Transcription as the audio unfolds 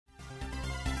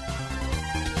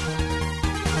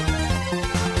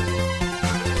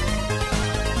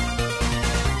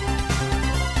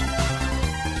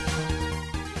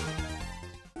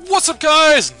What's up,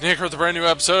 guys? Nick with a brand new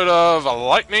episode of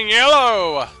Lightning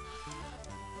Yellow.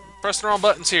 Pressing the wrong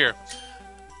buttons here.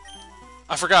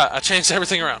 I forgot. I changed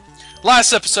everything around.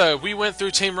 Last episode, we went through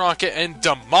Team Rocket and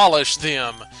demolished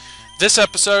them. This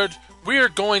episode, we are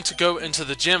going to go into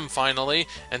the gym finally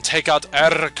and take out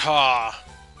Erica.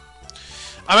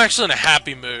 I'm actually in a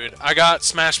happy mood. I got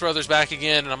Smash Brothers back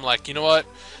again, and I'm like, you know what?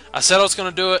 I said I was going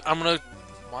to do it. I'm going to...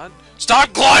 What?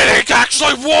 Stop gliding!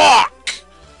 Actually walk!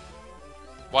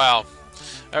 Wow.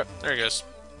 There he goes.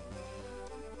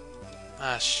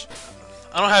 I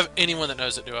don't have anyone that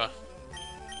knows it, do I?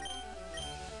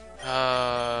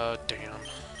 Damn.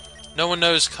 No one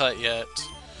knows Cut yet.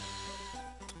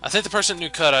 I think the person that knew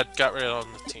Cut I got rid of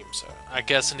on the team, so I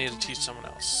guess I need to teach someone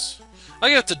else. I'll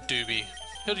give it to Doobie.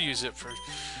 He'll use it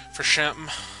for something.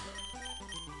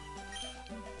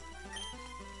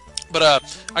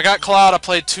 But, I got Cloud. I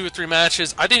played 2 or 3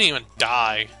 matches. I didn't even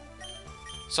die.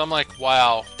 So I'm like,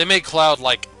 wow. They made Cloud,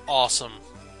 like, awesome,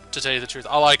 to tell you the truth.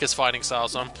 I like his fighting style,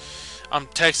 so I'm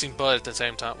texting Bud at the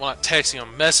same time. Well, not texting,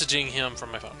 I'm messaging him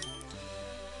from my phone.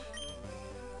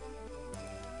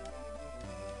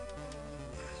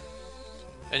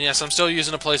 And yes, I'm still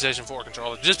using a PlayStation 4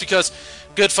 controller, just because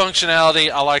good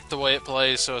functionality, I like the way it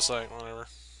plays, so it's like, whatever.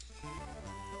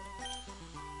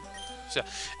 So, yeah.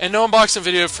 And no unboxing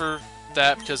video for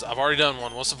that, because I've already done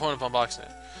one. What's the point of unboxing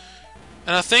it?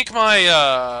 And I think my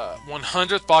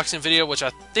 100th boxing video, which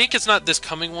I think it's not this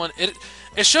coming one, it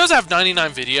shows I have 99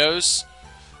 videos,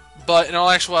 but in all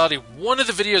actuality, one of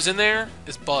the videos in there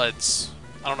is Bud's.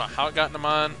 I don't know how it got into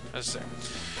mine. Let's see.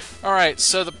 Alright,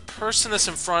 so the person that's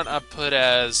in front I put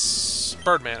as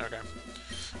Birdman, okay.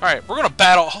 Alright, we're gonna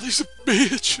battle all these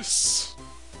bitches.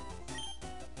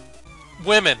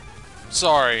 Women.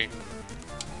 Sorry.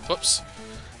 Whoops.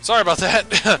 Sorry about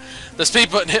that. The speed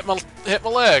button hit my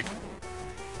leg.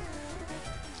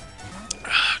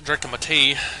 Drinking my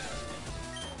tea.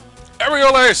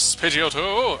 Aerialis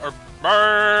Pidgeotto or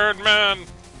Birdman.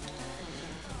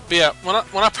 But yeah, when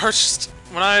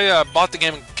I bought the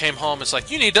game and came home, it's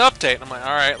like, you need to update. And I'm like,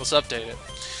 all right, let's update it.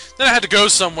 Then I had to go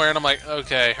somewhere, and I'm like,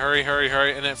 okay, hurry, hurry,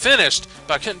 hurry. And it finished,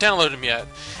 but I couldn't download them yet.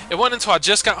 It wasn't until I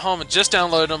just got home and just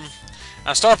downloaded them. And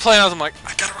I started playing. I'm like,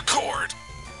 I gotta record,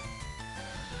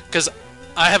 because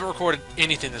I haven't recorded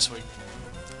anything this week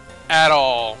at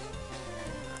all.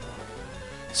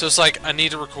 So it's like, I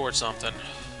need to record something.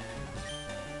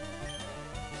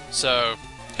 So,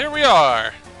 here we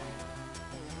are.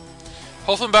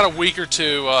 Hopefully in about a week or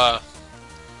two,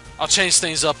 I'll change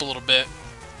things up a little bit.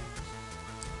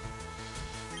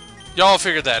 Y'all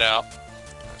figured that out.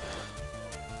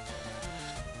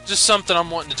 Just something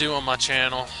I'm wanting to do on my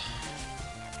channel.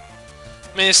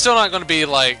 I mean, it's still not going to be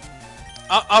like...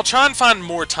 I'll try and find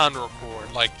more time to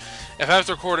record. Like, if I have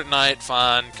to record at night,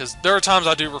 fine. Because there are times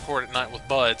I do record at night with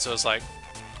Bud, so it's like,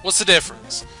 what's the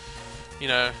difference? You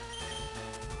know?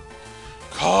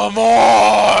 Come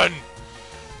on!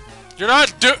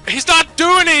 He's not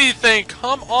doing anything!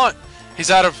 Come on! He's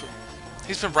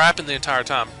been rapping the entire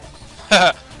time.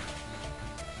 Not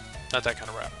that kind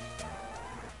of rap.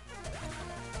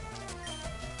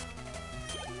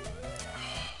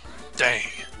 Dang.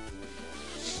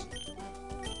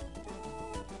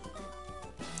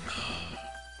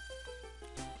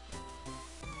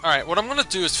 Alright, what I'm going to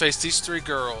do is face these 3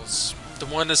 girls. The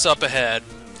one that's up ahead.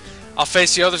 I'll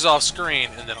face the others off screen,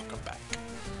 and then I'll come back.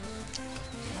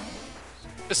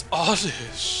 It's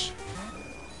oddish.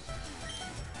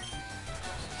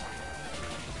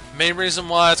 Main reason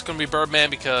why it's going to be Birdman,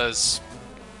 because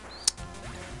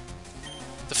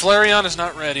the Flareon is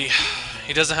not ready.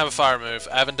 He doesn't have a fire move.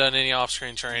 I haven't done any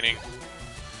off-screen training.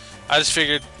 I just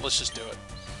figured, let's just do it.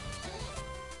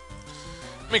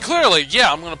 I mean, clearly,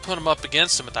 yeah, I'm going to put him up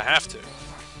against him if I have to.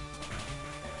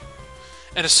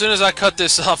 And as soon as I cut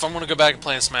this off, I'm going to go back and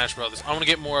play in Smash Brothers. I want to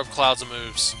get more of Cloud's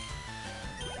moves.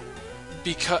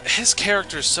 Because his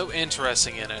character is so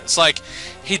interesting in it. It's like,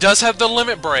 he does have the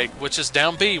limit break, which is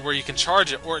down B, where you can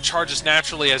charge it, or it charges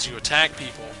naturally as you attack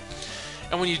people.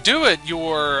 And when you do it,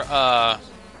 your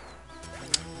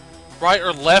right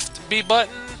or left B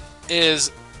button is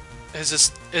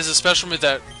a special move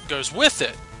that goes with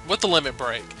it, with the limit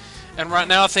break. And right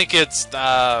now I think it's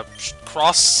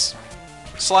cross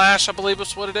slash, I believe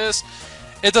is what it is.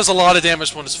 It does a lot of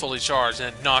damage when it's fully charged,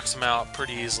 and it knocks him out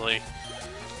pretty easily.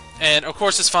 And of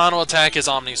course his final attack is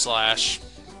Omni Slash,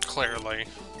 clearly.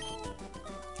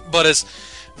 But it's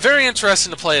very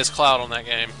interesting to play as Cloud on that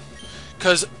game,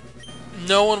 because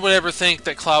no one would ever think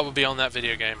that Cloud would be on that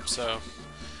video game. So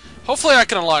hopefully I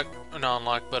can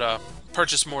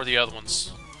purchase more of the other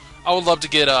ones. I would love to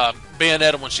get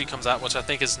Bayonetta when she comes out, which I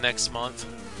think is next month.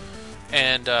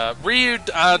 And Ryu,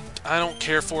 I don't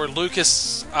care for.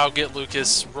 Lucas, I'll get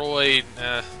Lucas. Roy,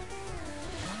 I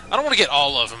don't want to get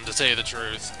all of them, to tell you the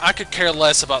truth. I could care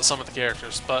less about some of the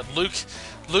characters, but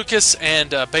Lucas and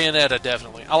Bayonetta,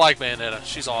 definitely. I like Bayonetta.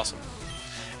 She's awesome.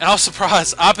 And I was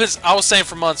surprised. I was saying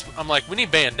for months, I'm like, we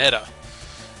need Bayonetta.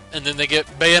 And then they get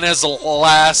Bayonetta's the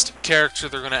last character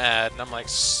they're going to add. And I'm like,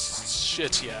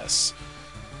 shit, yes.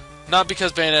 Not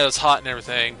because Bayonetta's hot and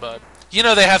everything, but, you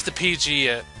know, they have to PG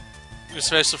it.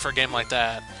 Especially for a game like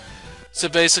that. So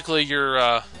basically,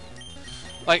 you're,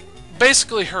 like,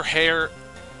 basically her hair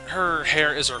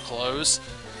is her clothes.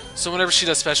 So whenever she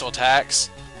does special attacks,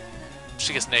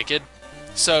 she gets naked.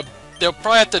 So they'll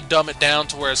probably have to dumb it down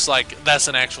to where it's like, that's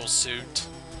an actual suit.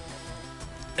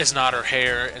 It's not her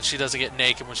hair, and she doesn't get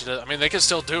naked when she does. I mean, they can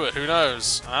still do it. Who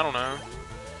knows? I don't know.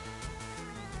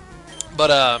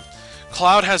 But,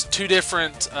 Cloud has two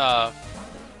different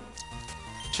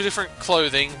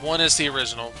clothing. One is the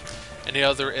original, and the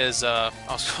other is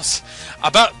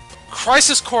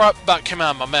Crisis Core about came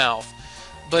out of my mouth,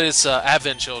 but it's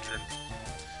Advent Children.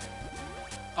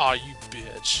 Aw, you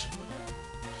bitch.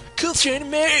 Culture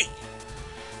anime.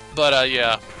 But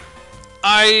yeah,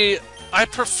 I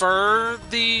prefer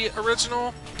the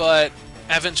original, but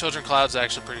Advent Children Cloud's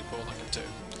actually pretty cool looking too.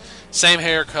 Same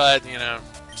haircut, you know,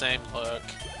 same look.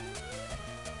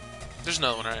 There's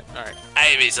another one, right? Alright.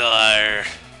 Ivysaur!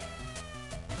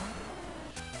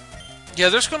 Yeah,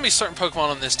 there's going to be certain Pokemon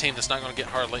on this team that's not going to get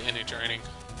hardly any training.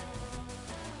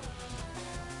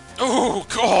 Oh,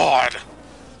 God!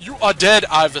 You are dead,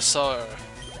 Ivysaur!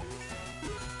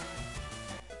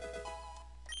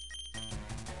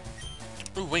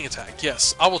 Ooh, Wing Attack,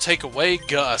 yes. I will take away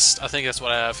Gust. I think that's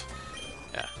what I have.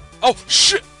 Yeah. Oh,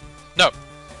 shit! No.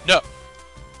 No.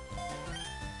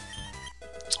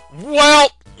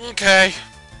 Well, okay.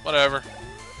 Whatever.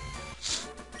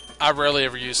 I rarely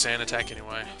ever use Sand Attack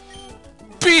anyway.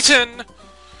 Beaten!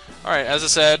 Alright, as I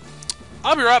said,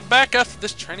 I'll be right back after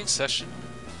this training session.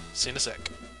 See you in a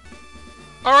sec.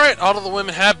 Alright, all of the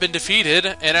women have been defeated,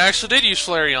 and I actually did use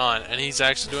Flareon, and he's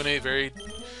actually doing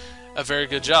a very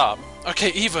good job. Okay,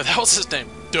 Eva, that was his name.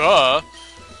 Duh!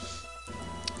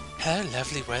 How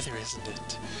lovely weather, isn't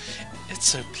it? It's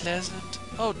so pleasant.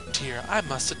 Oh dear, I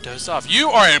must have dozed off. You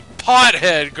are a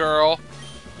pothead, girl!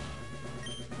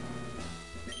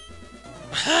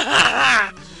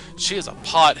 She is a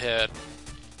pothead.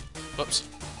 Whoops.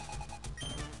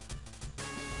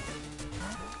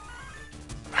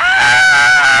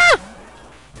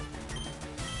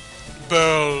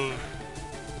 Bell.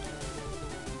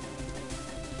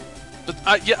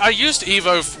 But yeah, I used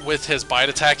Evo with his bite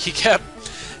attack. He kept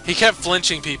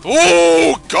flinching people.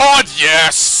 Oh God,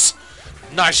 yes!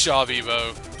 Nice job,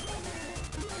 Evo.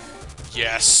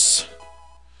 Yes.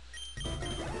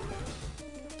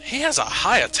 He has a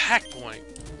high attack point.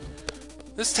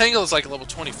 This Tangle is like level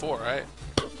 24, right?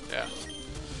 Yeah.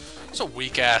 It's a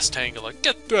weak-ass Tangle. Like,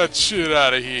 get that shit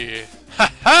out of here.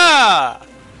 Ha ha!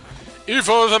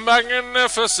 Evo the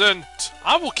Magnificent!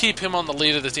 I will keep him on the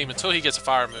lead of the team until he gets a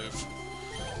fire move.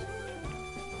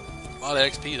 A lot of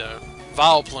XP, though.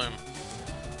 Vileplume.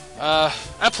 I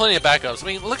have plenty of backups. I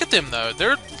mean, look at them, though.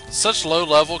 They're such low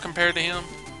level compared to him.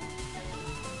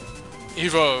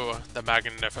 Evo the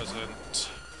Magnificent.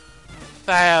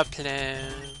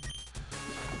 Vileplume.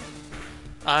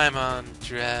 I'm on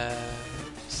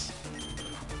drugs.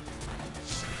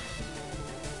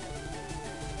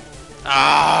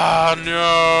 Ah,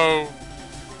 no!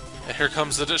 And here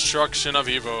comes the destruction of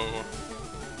Evo.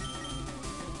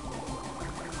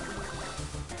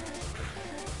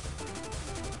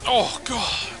 Oh,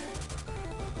 God!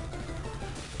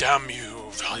 Damn you,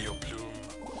 Vileplume.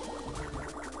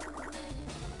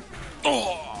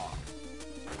 Oh!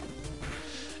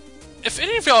 If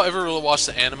any of y'all ever really watched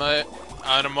the anime,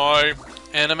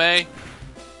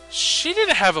 she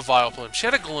didn't have a Vileplume. She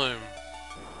had a Gloom.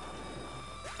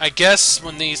 I guess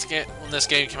when this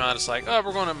game came out, it's like, oh,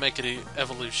 we're going to make an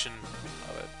evolution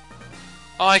of it.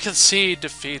 Oh, I concede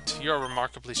defeat. You are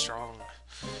remarkably strong.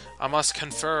 I must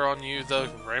confer on you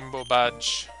the Rainbow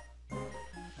Badge.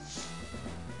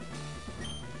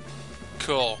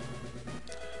 Cool.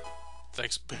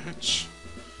 Thanks, bitch.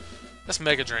 That's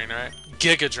Mega Drain, right?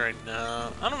 Giga Drain.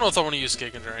 No, I don't know if I want to use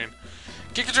Giga Drain.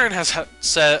 Giga Drain has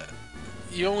set.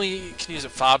 You only can use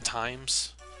it 5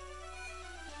 times.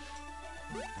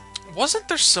 Wasn't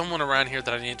there someone around here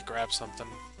that I need to grab something?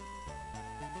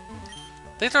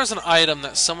 I think there's an item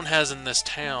that someone has in this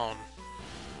town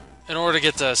in order to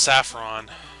get the Saffron.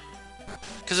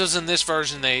 Because it was in this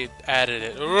version they added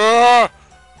it.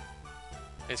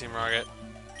 Hey, Team Rocket.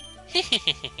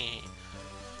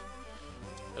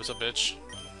 That was a bitch.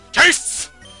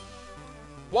 Chief!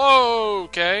 Whoa,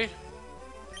 okay.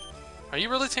 Are you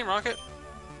really Team Rocket?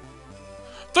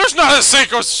 There's not a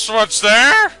secret switch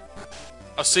there!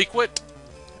 A secret?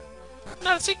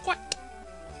 Not a secret.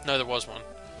 No, there was one.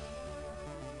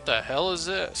 What the hell is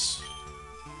this?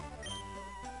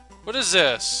 What is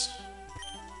this?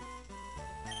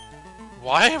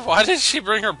 Why did she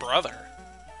bring her brother?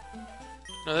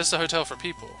 No, this is a hotel for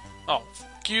people. Oh,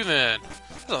 fuck you then.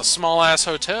 That's a small-ass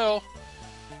hotel.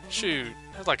 Shoot, it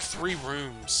had like 3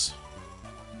 rooms.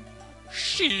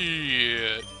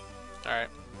 Shit. Alright.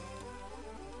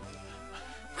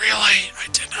 Really? I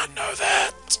did not know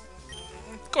that.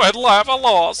 Go ahead and laugh, I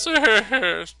lost.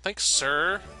 Thanks,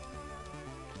 sir.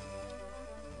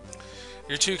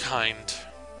 You're too kind.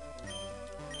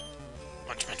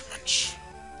 Munch, munch, munch.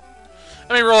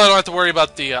 I mean, really, I don't have to worry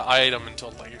about the item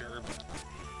until later.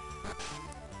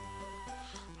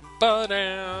 God.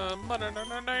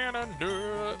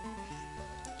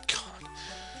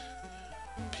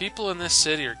 People in this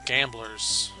city are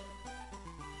gamblers.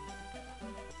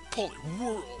 Holy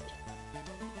world.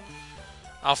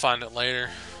 I'll find it later.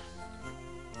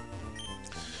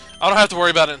 I don't have to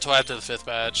worry about it until after the 5th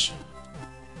badge.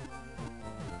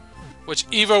 Which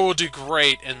Evo will do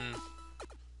great in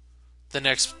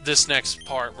this next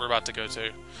part we're about to go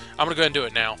to. I'm gonna go ahead and do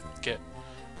it now. Get,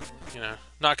 you know,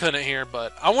 not cutting it here,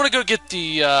 but I want to go get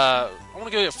the I want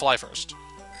to go get Fly first.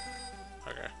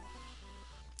 Okay.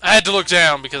 I had to look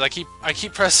down because I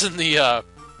keep pressing the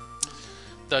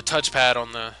touchpad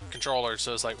on the controller,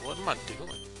 so it's like, what am I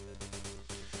doing?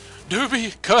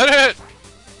 Doobie, cut it!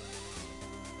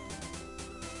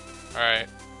 Alright.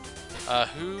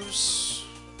 Who's...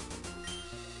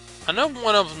 I know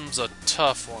one of them's a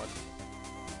tough one.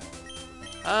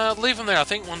 Leave him there. I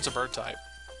think one's a bird type.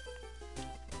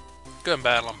 Go and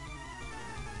battle him.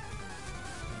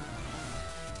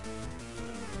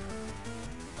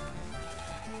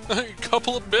 A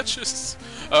couple of bitches.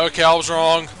 Okay, I was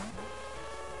wrong.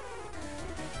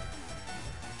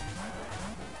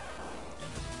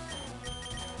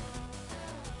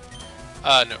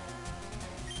 No.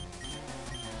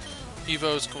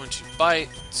 Evo's going to bite.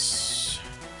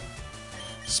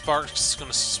 Spark's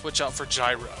going to switch out for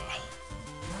Gyra.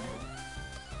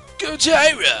 Go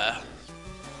Gyra!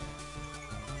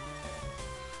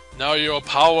 Now your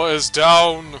power is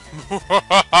down.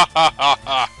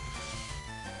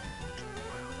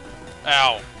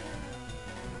 Ow.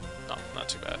 No, not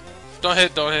too bad. Don't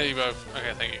hit Evo.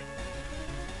 Okay, thank you.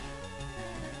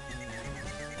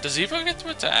 Does Evo get to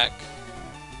attack?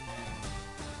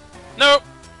 Nope.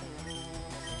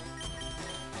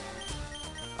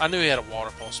 I knew he had a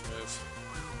water pulse move.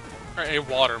 Or a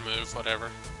water move, whatever.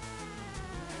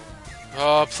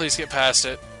 Oh, please get past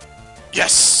it.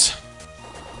 Yes!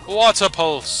 Water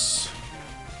pulse.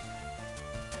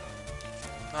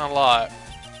 Not a lot.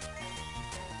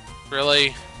 Really?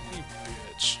 You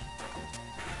bitch.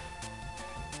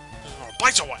 I'm gonna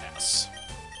bite your ass.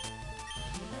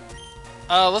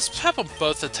 Let's have them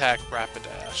both attack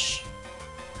Rapidash.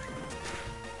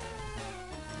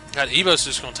 God, Evo's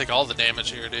just gonna take all the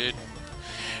damage here, dude.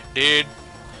 Dude.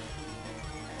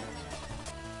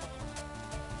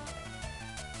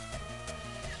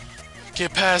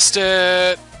 Get past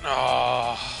it!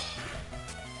 Oh.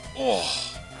 Oh.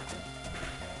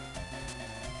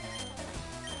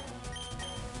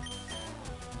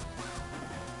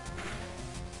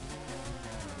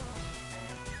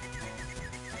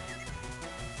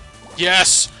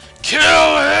 Yes! Kill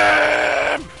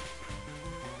him!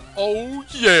 Oh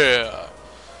yeah!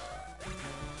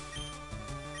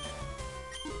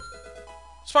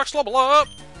 Sparks level up!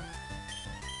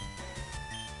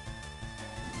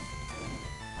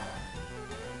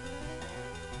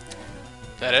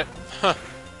 That it? Huh.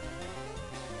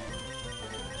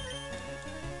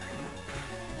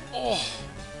 Oh!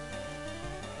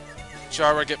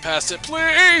 Gyra, get past it,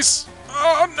 please!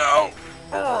 Oh no!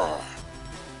 Oh.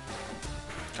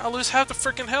 I lose half the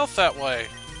freaking health that way.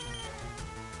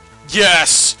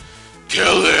 Yes!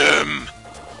 Kill him!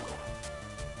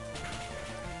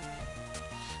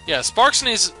 Yeah, Sparks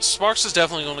is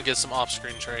definitely going to get some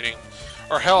off-screen trading.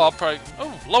 Or hell, I'll probably...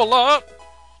 Oh, level up!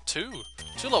 Two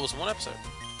levels in one episode.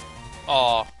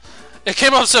 Aw. It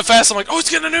came up so fast, I'm like, oh, it's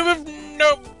getting a new move!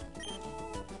 Nope!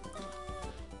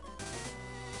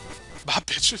 Bye,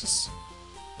 bitches.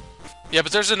 Yeah,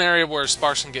 but there's an area where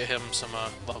Sparks can get him some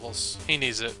levels. He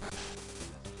needs it.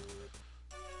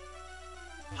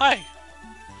 Hi!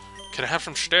 Can I have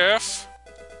some stuff?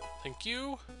 Thank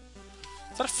you.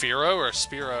 Is that a Fearow or a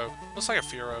Spearow? Looks like a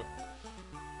Fearow.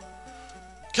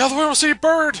 Get out of the way, I want to see a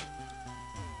bird!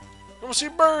 I want to see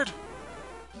a bird!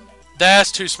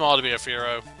 That's too small to be a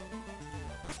Fearow.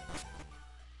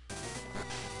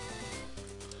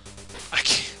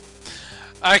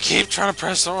 I keep trying to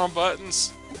press the wrong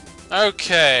buttons.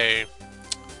 Okay.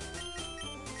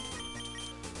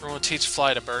 We're going to teach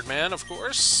Fly to Birdman, of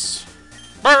course.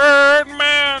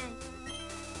 Birdman!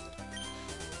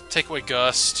 Take away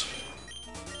Gust.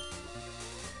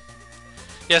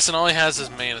 Yes, it only has his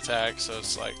main attack, so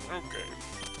it's like, okay.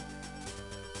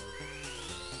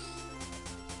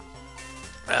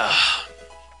 Ugh.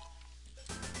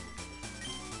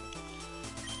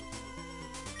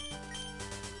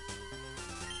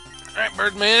 Alright,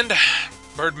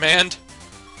 Birdman.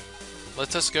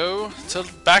 Let us go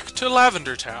back to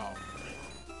Lavender Town.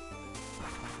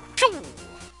 Pew!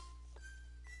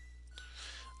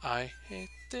 I hate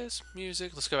this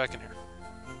music. Let's go back in here.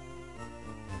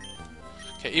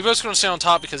 Okay, Evo's going to stay on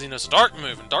top because he knows a dark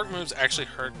move, and dark moves actually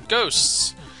hurt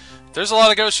ghosts. There's a lot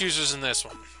of ghost users in this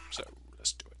one, so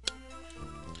let's do it.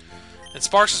 And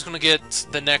Sparks is going to get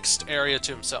the next area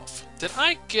to himself. Did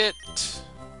I get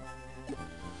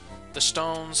the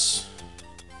stones?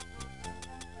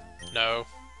 No.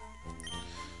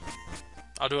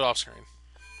 I'll do it off screen.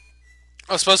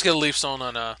 I was supposed to get a leaf stone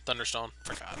on a thunderstone.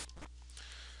 Forgot.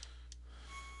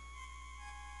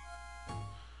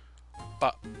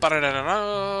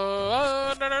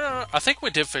 I think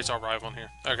we did face our rival in here.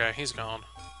 Okay, he's gone.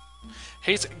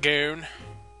 He's gone.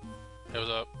 Hey, what's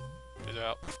up? He's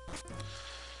out.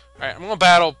 Alright, I'm gonna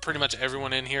battle pretty much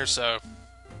everyone in here, so...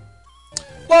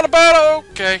 A lot of battle!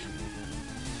 Okay.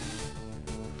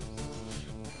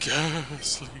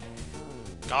 Ghastly.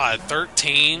 God,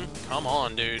 13? Come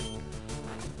on, dude.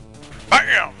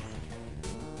 BAM!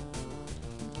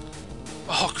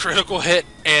 Oh, critical hit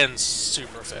and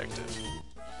super effective.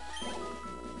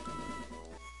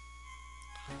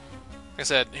 Like I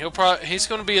said, he's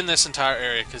going to be in this entire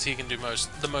area because he can do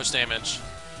the most damage.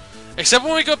 Except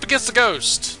when we go up against the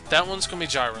ghost. That one's going to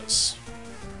be Gyros.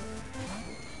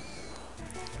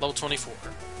 Level 24.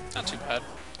 Not too bad.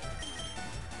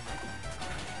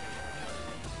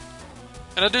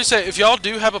 And I do say, if y'all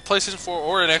do have a PlayStation 4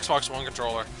 or an Xbox One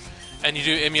controller, and you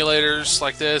do emulators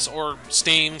like this, or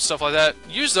Steam, stuff like that,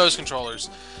 use those controllers.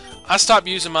 I stopped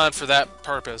using mine for that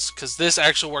purpose, because this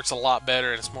actually works a lot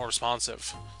better and it's more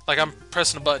responsive. Like, I'm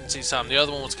pressing a button each time. The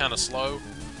other one was kind of slow.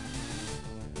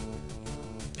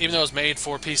 Even though it was made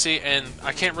for PC, and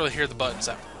I can't really hear the buttons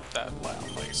that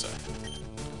loud, like I said.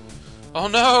 Oh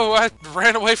no, I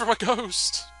ran away from a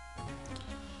ghost!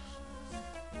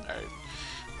 Alright,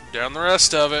 down the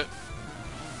rest of it.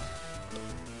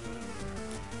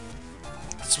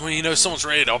 That's when you know someone's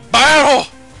ready to battle!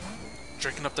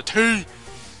 Drinking up the tea!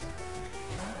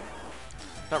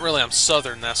 Not really, I'm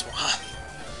Southern, that's why.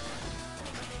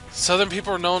 Southern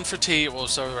people are known for tea, well,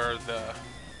 so are the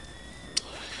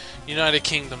United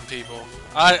Kingdom people.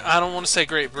 I don't want to say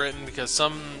Great Britain, because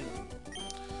some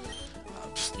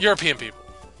European people.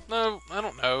 No, I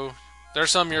don't know. There are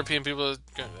some European people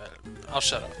that... I'll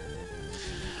shut up.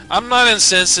 I'm not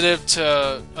insensitive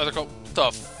to other cultures.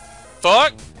 The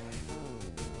fuck?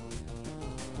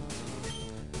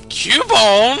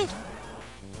 Cubone?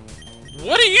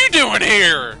 What are you doing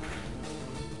here?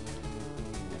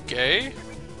 Okay.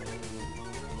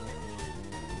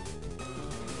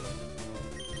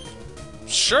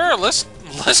 Sure, let's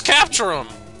capture him.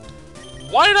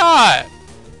 Why not?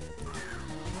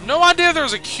 No idea there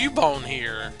was a Cubone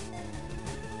here.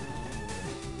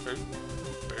 Boop,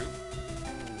 boop.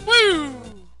 Woo!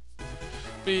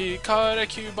 We caught a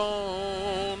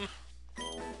Cubone.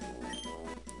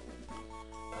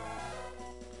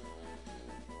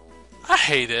 I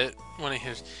hate it when it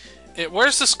hears. It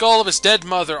wears the skull of its dead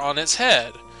mother on its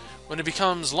head. When it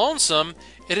becomes lonesome,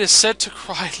 it is said to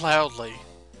cry loudly.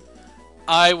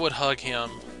 I would hug him.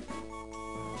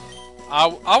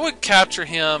 I would capture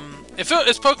him. If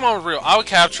Pokemon were real, I would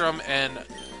capture him and,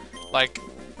 like,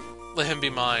 let him be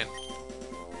mine.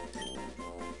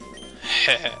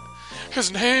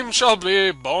 His name shall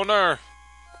be Boner.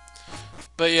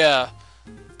 But yeah,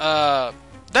 that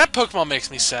Pokemon makes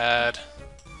me sad.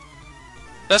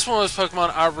 That's one of those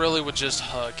Pokemon I really would just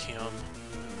hug him.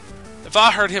 If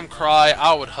I heard him cry,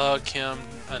 I would hug him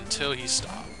until he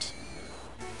stopped.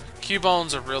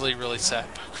 Cubone's a really, really sad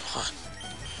Pokemon.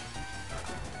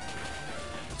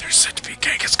 They're said to be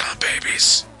Kangaskhan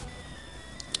babies.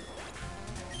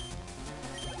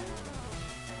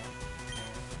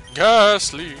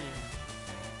 Ghastly.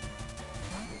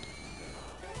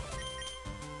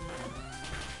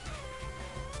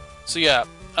 So yeah,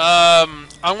 I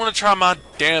want to try my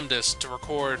damnedest to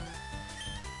record.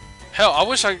 Hell, I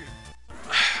wish I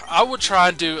would try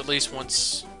and do at least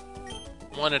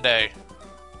one a day.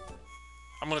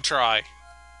 I'm gonna try.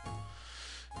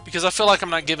 Because I feel like I'm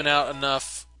not giving out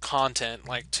enough content.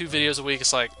 Like, 2 videos a week,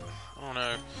 it's like, I don't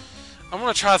know. I'm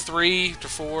gonna try 3 to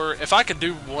 4. If I could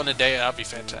do 1 a day, that'd be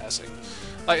fantastic.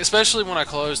 Like, especially when I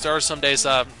close. There are some days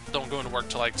I don't go into work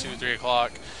till like 2, 3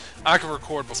 o'clock. I can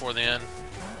record before then.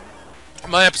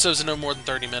 My episodes are no more than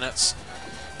 30 minutes.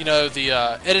 You know, the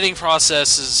editing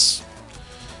process is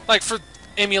like for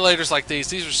emulators like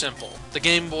these are simple. The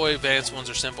Game Boy Advance ones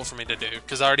are simple for me to do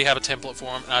because I already have a template for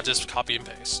them, and I just copy and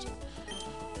paste.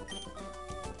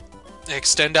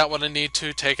 Extend out what I need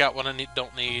to, take out what I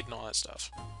don't need, and all that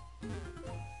stuff.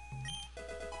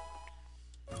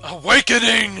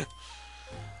 Awakening!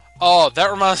 Oh,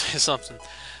 that reminds me of something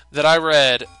that I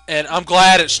read, and I'm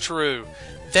glad it's true.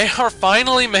 They are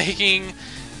finally making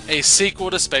a sequel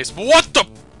to What the?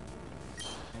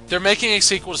 They're making a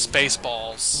sequel to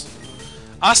Spaceballs.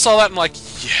 I saw that and I'm like,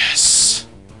 yes!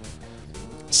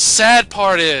 Sad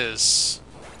part is,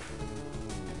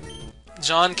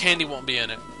 John Candy won't be in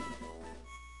it.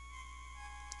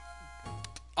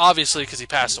 Obviously, because he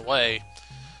passed away.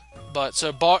 But,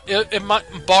 so,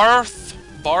 Barth.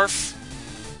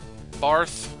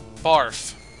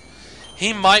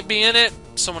 He might be in it.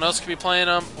 Someone else could be playing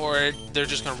him, or they're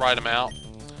just going to write him out.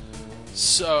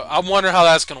 So, I wonder how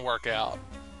that's going to work out.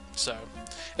 So,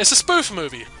 it's a spoof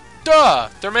movie. Duh!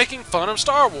 They're making fun of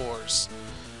Star Wars.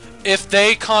 If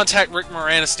they contact Rick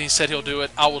Moranis and he said he'll do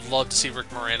it, I would love to see Rick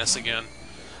Moranis again.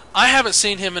 I haven't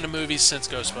seen him in a movie since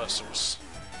Ghostbusters.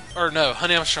 Or no,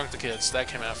 Honey, I Shrunk the Kids. That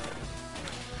came after.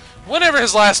 Whenever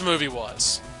his last movie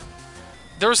was.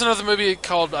 There was another movie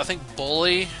called, I think,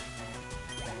 Bully. I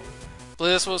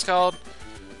believe that's what it was called.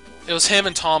 It was him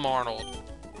and Tom Arnold.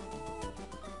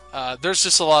 There's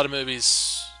just a lot of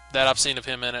movies that I've seen of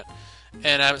him in it,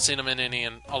 and I haven't seen him in any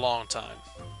in a long time.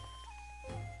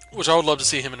 Which I would love to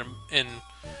see him in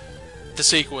the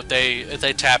sequel if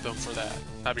they tap him for that.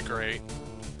 That'd be great.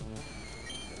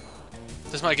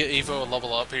 This might get Evo a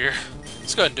level up here.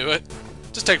 Let's go ahead and do it.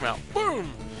 Just take him out.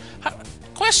 Boom!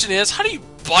 Question is, how do you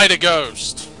bite a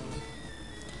ghost?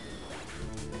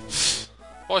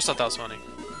 Always thought that was funny.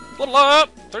 Level up!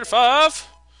 35!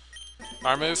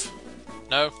 Fire move?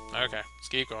 No? Okay. Let's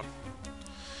keep going.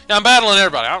 Yeah, I'm battling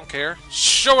everybody. I don't care.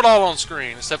 Show it all on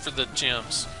screen, except for the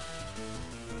gems.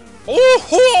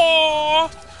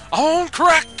 Oh! On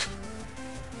crack!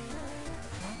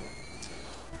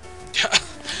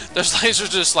 Those lasers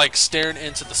just like staring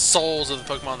into the souls of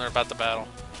the Pokemon they're about to battle.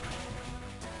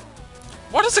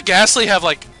 Why does the Ghastly have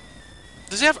like...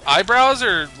 Does he have eyebrows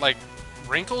or like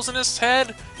wrinkles in his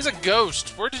head? He's a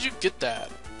ghost. Where did you get that?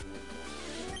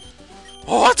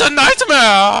 Oh, what a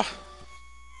nightmare!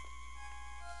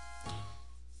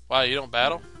 Wow, you don't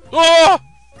battle? Oh!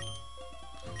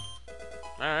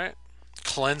 Alright.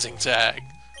 Cleansing tag.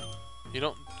 You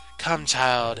don't... Come,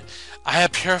 child. I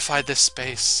have purified this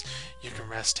space. You can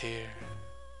rest here.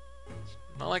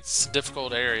 Not like this is a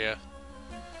difficult area.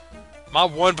 My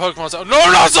one Pokemon's out. No,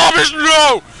 not zombies!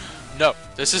 No! No,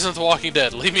 this isn't The Walking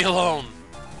Dead. Leave me alone.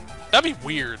 That'd be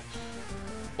weird.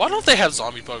 Why don't they have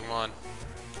zombie Pokemon?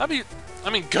 That'd be... I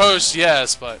mean, ghosts,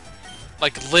 yes, but...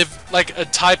 Like a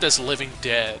type that's living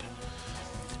dead.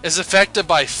 Is affected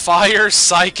by fire,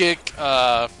 psychic,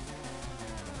 and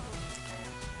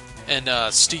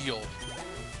steel.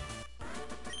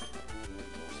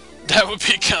 That would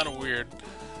be kind of weird.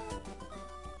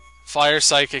 Fire,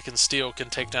 Psychic, and Steel can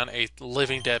take down a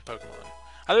living dead Pokemon.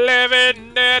 A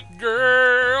living dead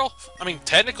girl! I mean,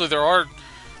 technically there are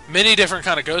many different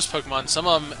kind of ghost Pokemon. Some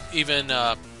of them even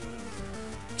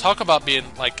talk about being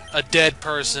like a dead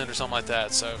person or something like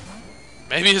that, so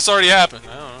maybe it's already happened.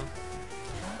 I don't know.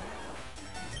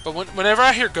 But whenever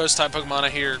I hear ghost-type Pokemon,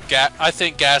 I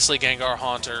think Ghastly, Gengar,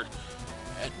 Haunter,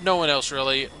 and no one else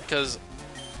really, because...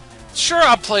 Sure,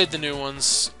 I played the new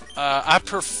ones. I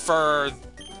prefer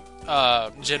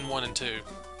Gen 1 and 2.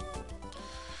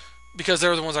 Because they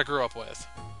were the ones I grew up with.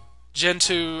 Gen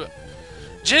 2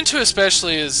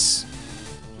 especially is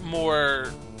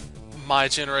more my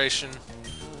generation.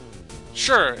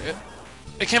 Sure,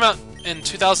 it came out in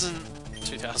 2000.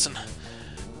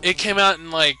 It came out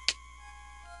in like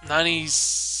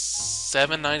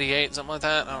 97, 98, something like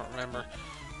that. I don't remember.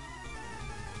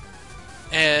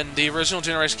 And the original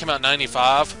generation came out in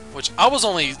 95, which I was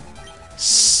only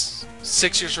 6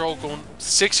 years old,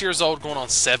 going on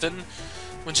 7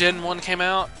 when Gen 1 came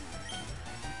out.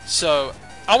 So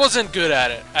I wasn't good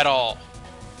at it at all.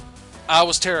 I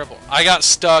was terrible. I got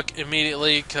stuck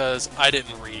immediately because I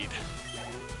didn't read.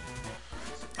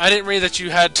 I didn't read that you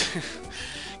had to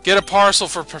get a parcel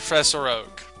for Professor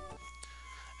Oak.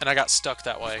 And I got stuck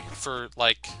that way for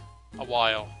like a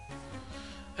while.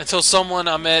 Until someone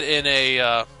I met in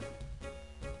a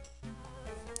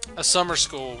summer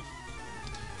school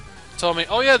told me,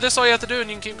 oh yeah, this is all you have to do and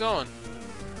you can keep going.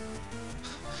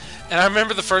 And I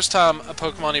remember the first time a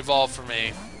Pokemon evolved for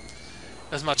me.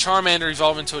 As my Charmander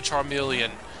evolved into a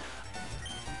Charmeleon.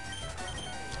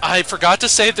 I forgot to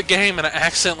save the game and I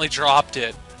accidentally dropped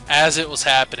it as it was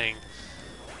happening.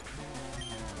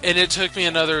 And it took me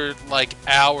another, like,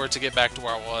 hour to get back to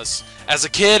where I was. As a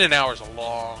kid, an hour is a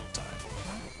long time.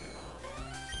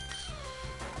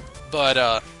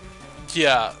 But,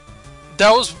 yeah.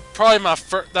 That was probably my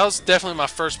first, that was definitely my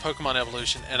first Pokemon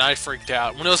evolution, and I freaked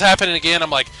out. When it was happening again, I'm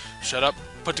like, shut up,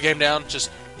 put the game down, just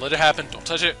let it happen, don't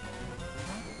touch it.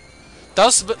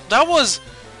 That was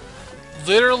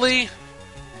literally,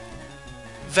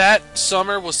 that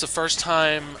summer was the first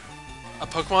time a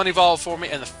Pokemon evolved for me,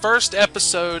 and the first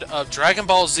episode of Dragon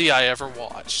Ball Z I ever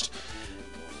watched.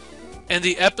 And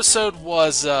the episode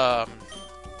was Vegeta,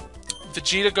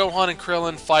 Gohan, and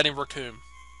Krillin fighting Raccoon.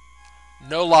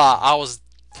 No lie,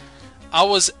 I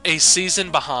was a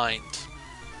season behind.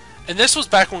 And this was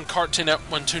back when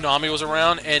when Toonami was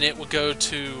around, and it would go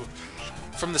to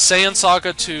from the Saiyan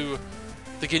Saga to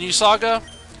the Ginyu Saga,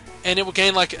 and it would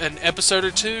gain like an episode or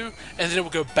two, and then it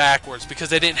would go backwards because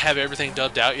they didn't have everything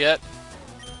dubbed out yet.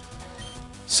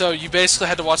 So you basically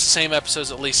had to watch the same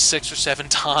episodes at least 6 or 7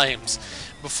 times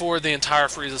before the entire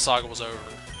Frieza Saga was over.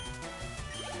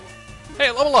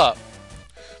 Hey, level up!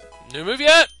 New move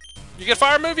yet? You get a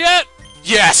fire move yet?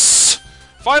 Yes!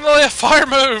 Finally a fire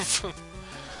move!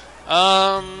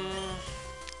 God,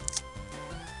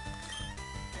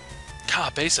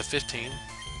 base of 15.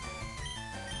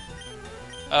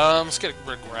 Let's get a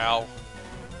growl.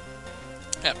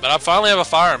 Yeah, but I finally have a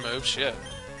fire move, shit.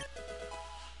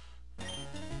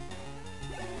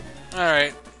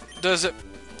 Alright. Does it...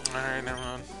 Alright, never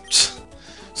mind. So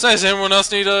does anyone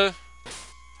else need a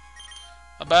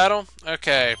battle?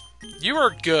 Okay. You are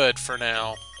good for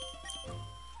now.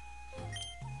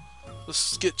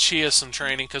 Let's get Chia some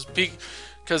training,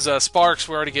 because Sparks,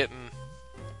 we're already getting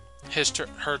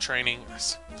her training.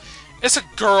 It's a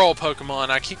girl Pokemon.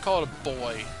 I keep calling it a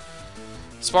boy.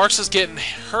 Sparks is getting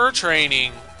her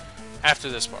training after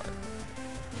this part.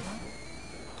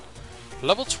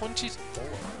 Level 24.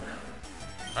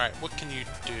 Alright, what can you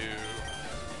do?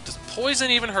 Does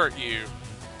poison even hurt you?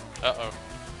 Uh-oh.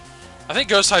 I think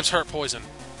ghost types hurt poison.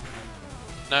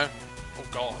 No? Oh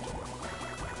god.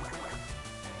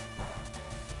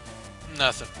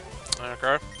 Nothing.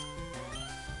 Okay.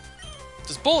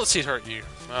 Does bullet seed hurt you?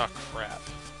 Oh crap.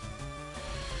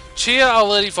 Chia I'll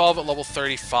let evolve at level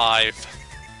 35.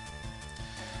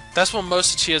 That's when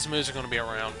most of Chia's moves are going to be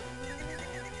around.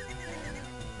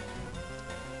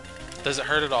 Does it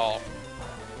hurt at all?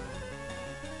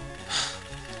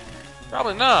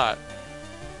 Probably not.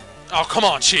 Oh, come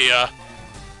on, Chia!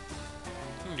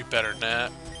 You can do better than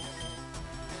that.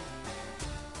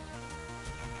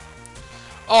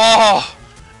 Oh!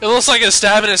 It looks like it's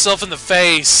stabbing itself in the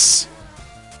face!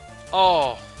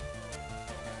 Oh.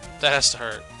 That has to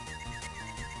hurt.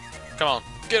 Come on.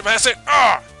 Get past it!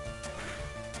 Ah!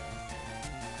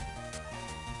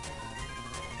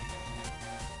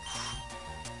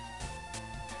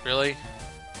 Really?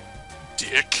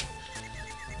 Dick.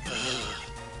 Ugh.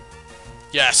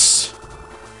 Yes!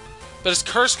 But is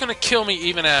Curse gonna kill me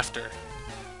even after?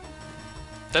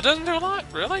 That doesn't do a lot?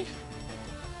 Really?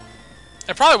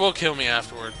 It probably will kill me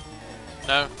afterward.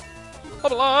 No?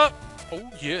 Level up! Oh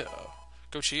yeah.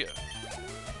 Go Chia.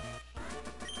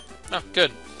 Oh,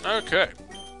 good. Okay.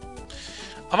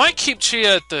 I might keep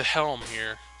Chia at the helm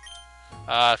here.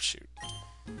 Ah, shoot.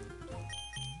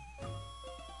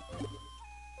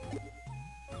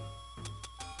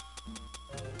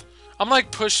 I'm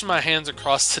like pushing my hands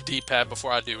across the D-pad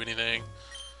before I do anything.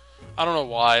 I don't know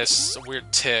why, it's a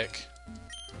weird tick.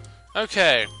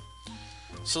 Okay.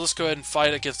 So let's go ahead and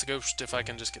fight against the ghost if I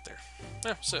can just get there.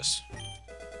 Yeah, what's this?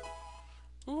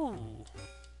 Ooh.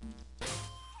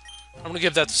 I'm gonna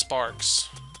give that to Sparks.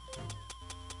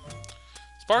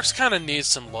 Sparks kind of needs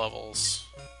some levels.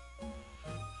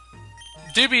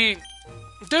 Doobie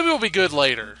will be good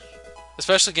later.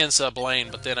 Especially against Blaine,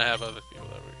 but then I have other people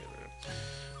that we get rid of.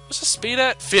 What's the speed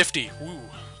at? 50. Ooh.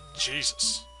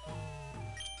 Jesus.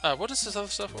 What is this other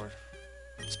stuff for?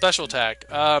 Special attack.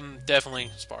 Definitely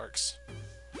Sparks.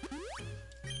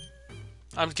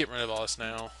 I'm getting rid of all this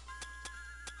now.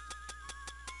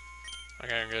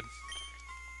 Okay, I'm good.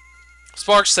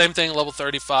 Sparks, same thing, level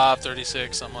 35,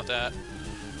 36, something like that.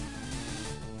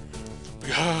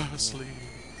 Ghastly.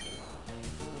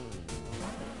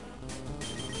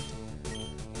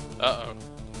 Uh-oh.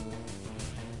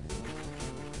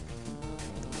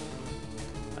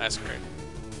 That's great.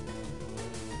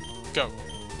 Go.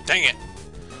 Dang it.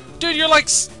 Dude, you're like...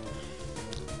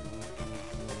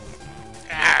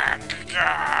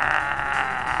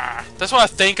 That's what I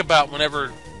think about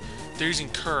whenever they're using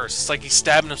curse. It's like he's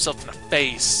stabbing himself in the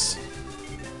face.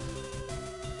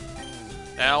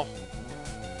 Now.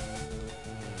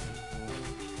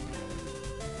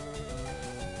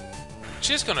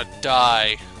 She's gonna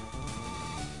die.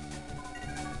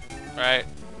 Right.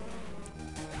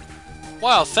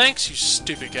 Wow, thanks, you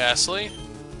stupid Ghastly.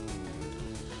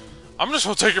 I'm just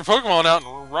gonna take your Pokemon out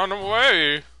and run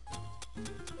away.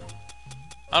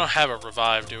 I don't have a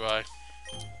revive, do I?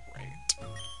 Great.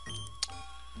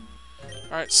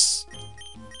 Alright.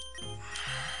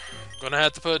 Gonna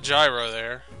have to put Gyro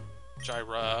there.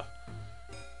 Gyra.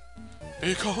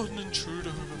 Beacon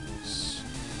intruders.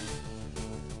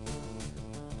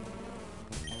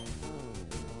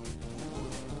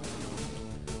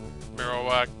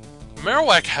 Marowak.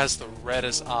 Marowak has the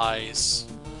reddest eyes.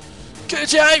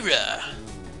 Gyra!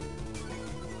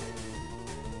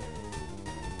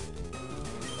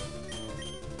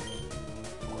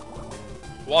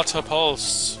 Water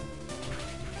Pulse.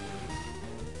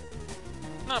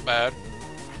 Not bad.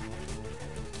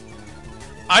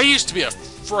 I used to be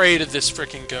afraid of this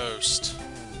freaking ghost.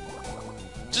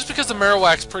 Just because the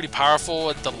Marowak's pretty powerful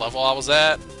at the level I was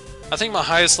at. I think my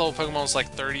highest level Pokemon was like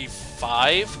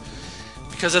 35.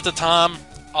 Because at the time,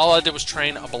 all I did was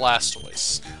train a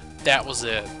Blastoise. That was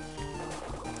it.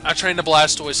 I trained a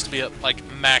Blastoise to be at like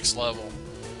max level.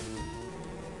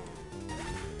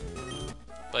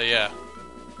 But yeah.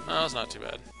 That was not too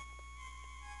bad.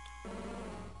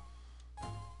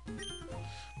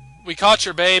 We caught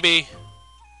your baby.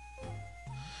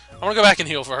 I want to go back and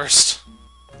heal first.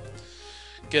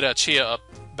 Get a Chia up,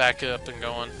 back up and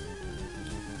going.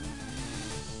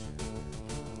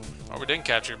 Oh, we didn't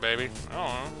catch your baby. I don't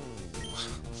know.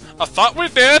 I thought we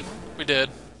did. We did.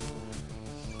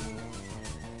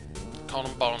 Call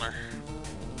him Boner.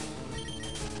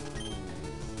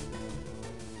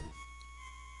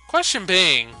 Question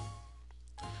being,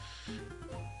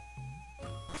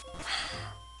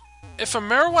 if a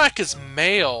Marowak is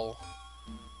male,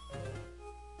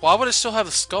 why would it still have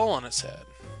a skull on its head?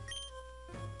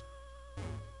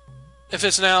 If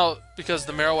it's now because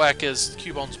the Marowak is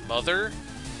Cubone's mother,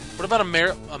 what about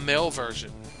a male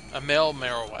version? A male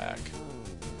Marowak?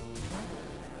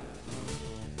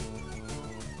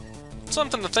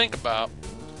 Something to think about.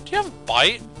 Do you have a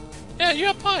bite? Yeah, you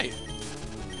have bite.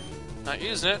 Not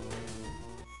using it.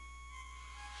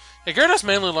 Yeah, Gyarados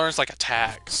mainly learns like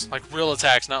attacks. Like real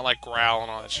attacks, not like growl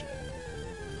and all that shit.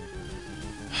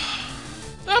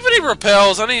 I have any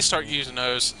repels. I need to start using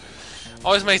those. I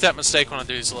always make that mistake when I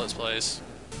do these Let's Plays.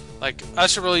 Like, I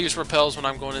should really use repels when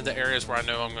I'm going into areas where I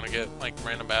know I'm going to get, like,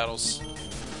 random battles. I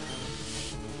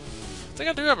think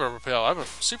I do have a repel. I have a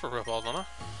super repel, don't I?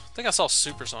 I think I saw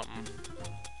super something.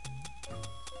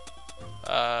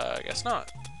 I guess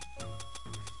not.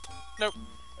 Nope.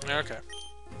 Okay.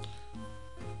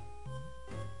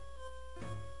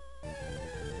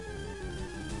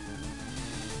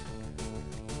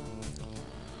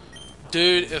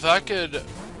 Dude, if I could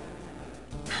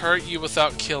hurt you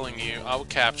without killing you, I will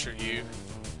capture you.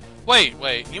 Wait,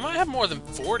 you might have more than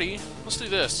 40. Let's do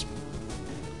this.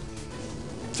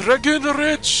 Dragon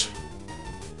Rich!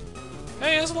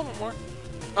 Hey, it has a little bit more.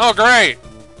 Oh, great!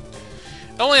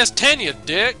 It only has 10, you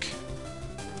dick!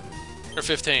 Or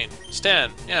 15. It's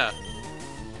 10, yeah.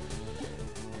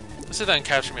 Let's see if that can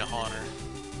capture me a Haunter.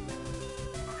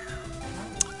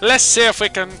 Let's see if we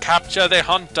can capture the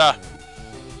Hunter!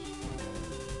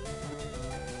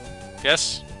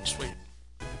 Yes? Sweet.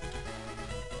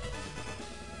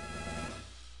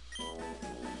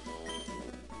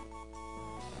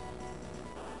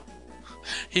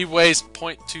 He weighs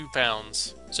 0.2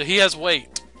 pounds. So he has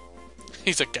weight.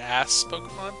 He's a gas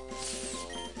Pokemon.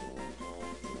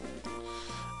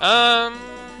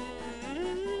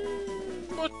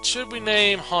 What should we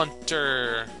name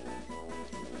Hunter?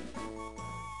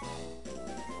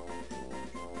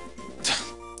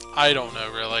 I don't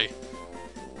know, really.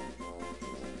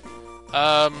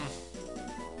 I'm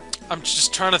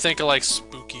just trying to think of, like,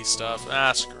 spooky stuff.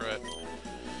 Ah, screw it.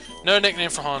 No nickname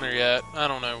for Haunter yet. I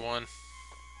don't know one.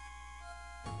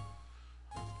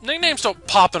 Nicknames don't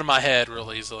pop into my head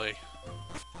real easily.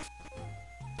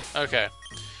 Okay.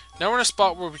 Now we're in a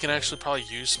spot where we can actually probably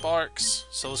use Sparks.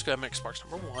 So let's go ahead and make Sparks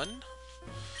number 1.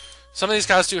 Some of these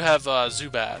guys do have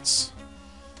Zubats.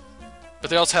 But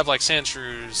they also have, like,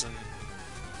 Sandshrews and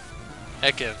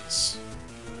Ekans.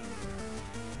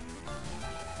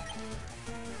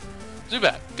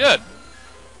 Zubat, good.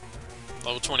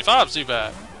 Level 25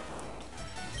 Zubat.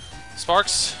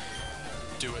 Sparks,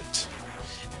 do it.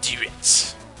 Do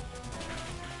it.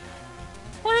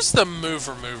 Where's the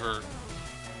mover?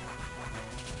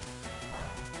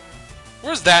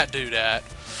 Where's that dude at?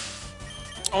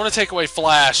 I want to take away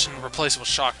Flash and replace it with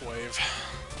Shockwave.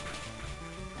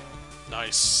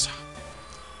 Nice.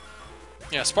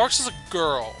 Yeah, Sparks is a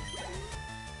girl.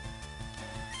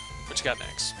 What you got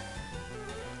next?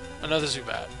 Another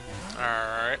Zubat.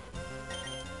 Alright.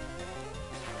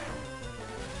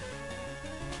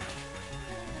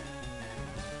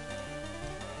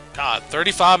 God,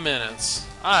 35 minutes.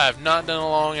 I have not done a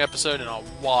long episode in a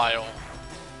while.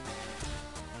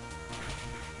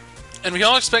 And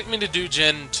y'all expect me to do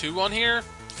Gen 2 on here?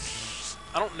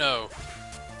 I don't know.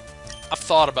 I've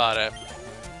thought about it.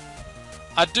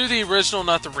 I'd do the original,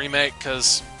 not the remake,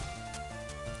 because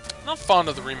I'm not fond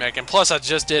of the remake, and plus I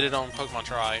just did it on Pokemon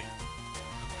Try.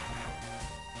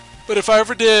 But if I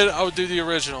ever did, I would do the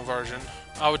original version.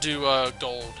 I would do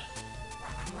Gold.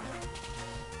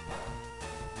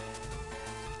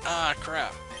 Ah,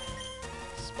 crap.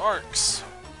 Sparks.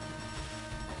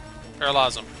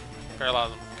 Paralyze him.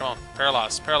 Paralyze him. Come on.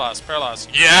 Paralyze. Paralyze. Paralyze.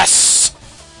 Yes!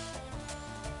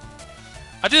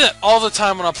 I do that all the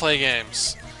time when I play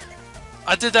games.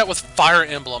 I did that with Fire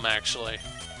Emblem, actually.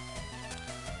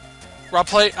 Where I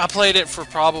played it for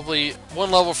probably one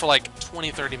level for like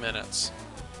 20-30 minutes.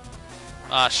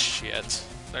 Ah, shit.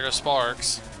 There goes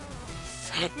Sparks.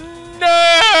 No!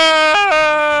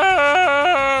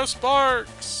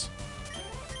 Sparks!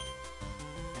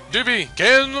 Doobie,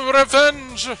 gain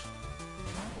revenge!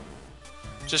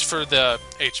 Just for the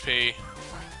HP.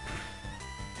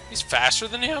 He's faster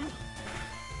than him?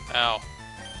 Ow.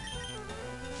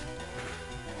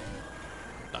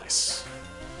 Nice.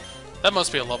 That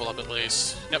must be a level up at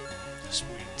least. Yep.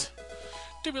 Sweet.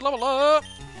 Doobie, level up!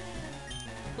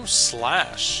 Ooh,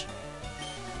 Slash.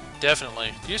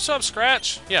 Definitely. Do you still have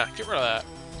Scratch? Yeah, get rid of that.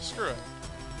 Screw it.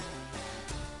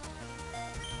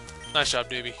 Nice job,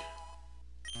 Doobie.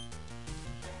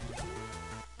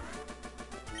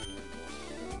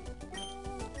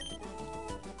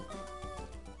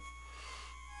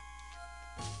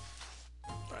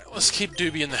 Alright, let's keep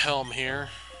Doobie in the helm here.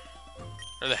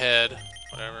 Or the head.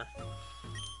 Whatever.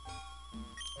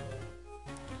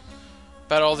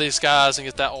 Battle all these guys and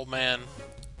get that old man.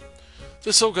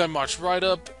 This old guy marched right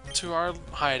up to our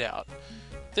hideout.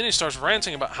 Then he starts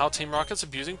ranting about how Team Rocket's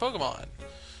abusing Pokemon.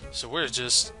 So we're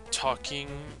just talking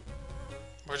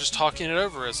it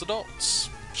over as adults.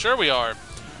 Sure we are.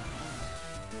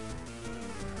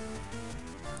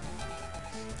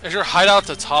 Is your hideout at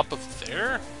the top of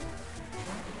there?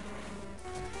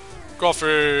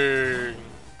 Golfing!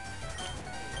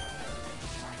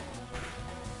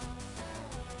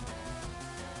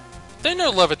 They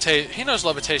know levitate. He knows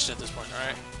levitation at this point,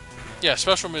 right? Yeah,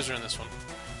 special moves are in this one.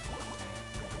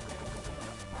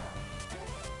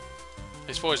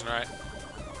 He's poison, right?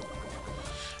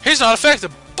 He's not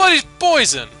effective, but he's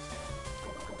poison!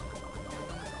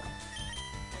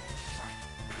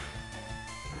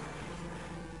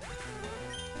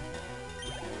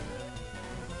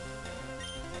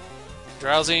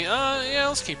 Drowsy? Yeah,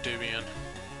 let's keep Doobie in.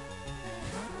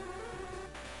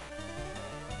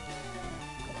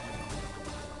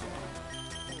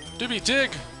 Doobie,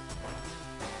 dig!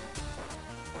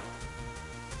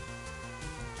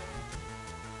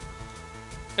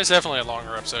 It's definitely a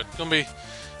longer episode. It's gonna be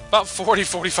about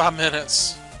 40-45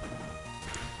 minutes.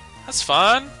 That's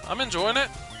fine. I'm enjoying it.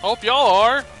 Hope y'all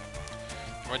are.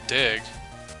 Or dig.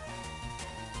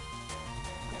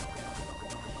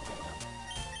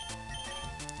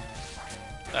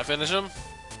 That finish him?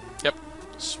 Yep.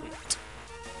 Sweet.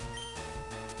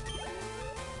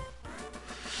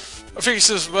 I figure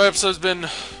since my episode's been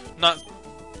not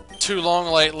too long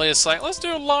lately, it's like, let's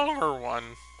do a longer one.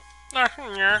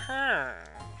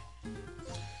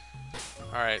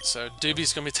 Alright, so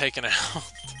Doobie's gonna be taken out.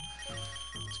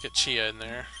 Let's get Chia in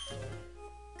there.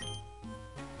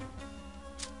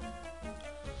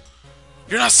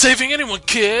 You're not saving anyone,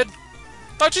 kid!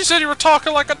 Thought you said you were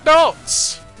talking like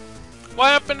adults! What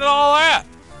happened to all that?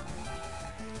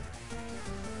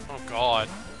 Oh god.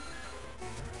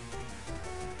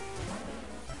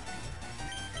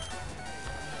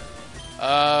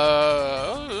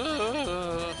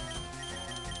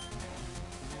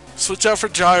 Switch out for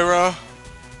Gyra.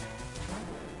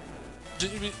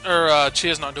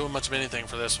 Chia's not doing much of anything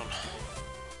for this one.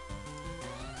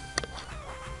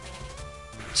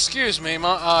 Excuse me,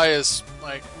 my eye is,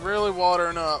 like, really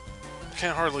watering up.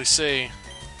 Can't hardly see.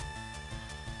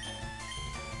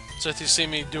 So if you see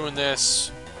me doing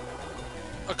this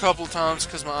a couple times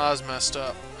because my eye's messed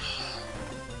up.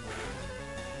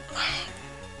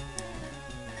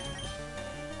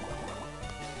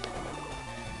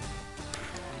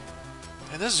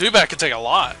 And this Zubat can take a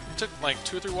lot. It took like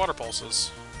 2 or 3 water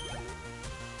pulses.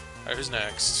 Alright, who's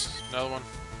next? Another one?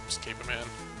 Just keep him in.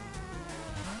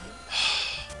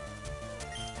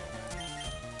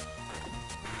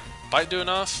 Bite do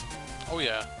enough? Oh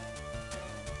yeah.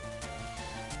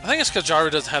 I think it's because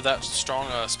Jaru doesn't have that strong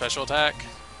special attack.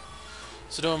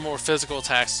 So doing more physical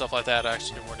attacks, stuff like that,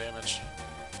 actually do more damage.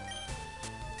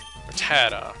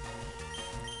 Rattata.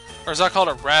 Or as I call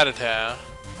it, Rattata.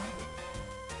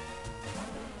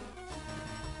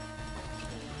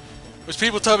 Which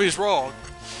people tell me is wrong.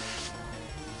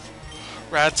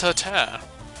 Rattata.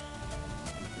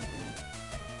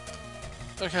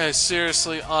 Okay,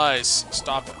 seriously, Ice.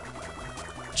 Stop it.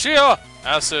 Chia!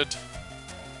 Acid.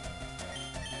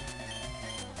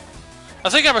 I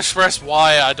think I've expressed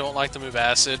why I don't like the move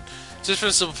Acid. Just for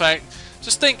the simple fact,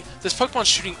 just think, this Pokemon's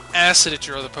shooting acid at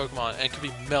your other Pokemon and could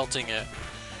be melting it.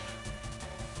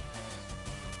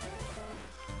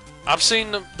 I've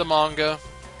seen the manga.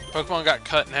 Pokemon got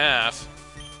cut in half.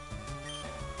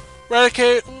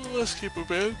 Eradicate! Oh, let's keep him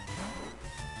in.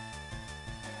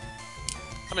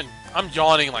 I'm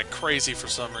yawning like crazy for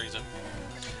some reason.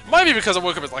 It might be because I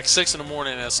woke up at like 6 in the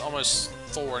morning and it's almost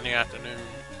 4 in the afternoon.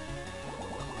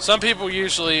 Some people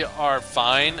usually are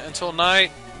fine until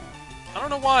night. I don't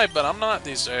know why, but I'm not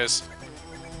these days.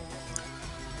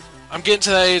 I'm getting to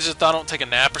that age that if I don't take a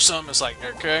nap or something, it's like,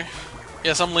 okay.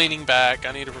 Yes, I'm leaning back.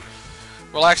 I need to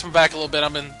relax my back a little bit.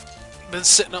 I've been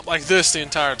sitting up like this the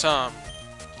entire time.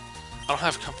 I don't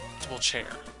have a comfortable chair.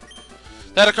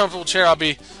 If I had a comfortable chair, I'll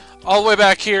be all the way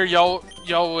back here. Y'all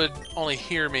would only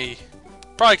hear me.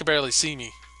 Probably could barely see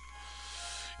me.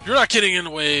 You're not getting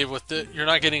away with it. You're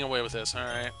not getting away with this. All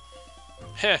right.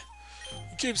 Heh.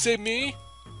 You can't save me.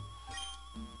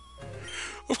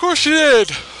 Of course you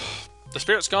did. The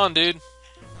spirit's gone, dude.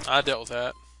 I dealt with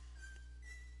that.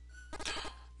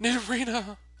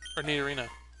 Nidorino. Or Nidorino.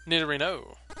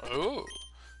 Nidorino. Oh.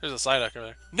 There's a side over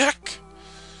there. Neck!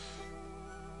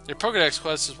 Your Pokedex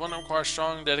quest is one that requires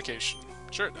strong dedication.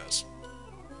 Sure it does.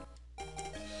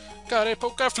 Got a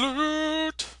Poke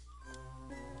Flute!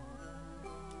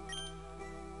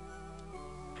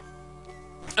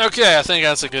 Okay, I think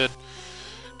that's a good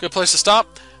place to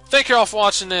stop. Thank you all for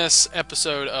watching this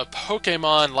episode of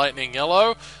Pokemon Lightning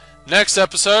Yellow. Next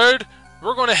episode,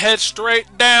 we're going to head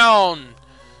straight down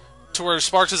to where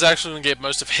Sparks is actually going to get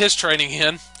most of his training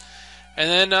in.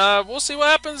 And then we'll see what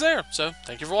happens there. So,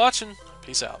 thank you for watching.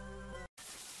 Peace out.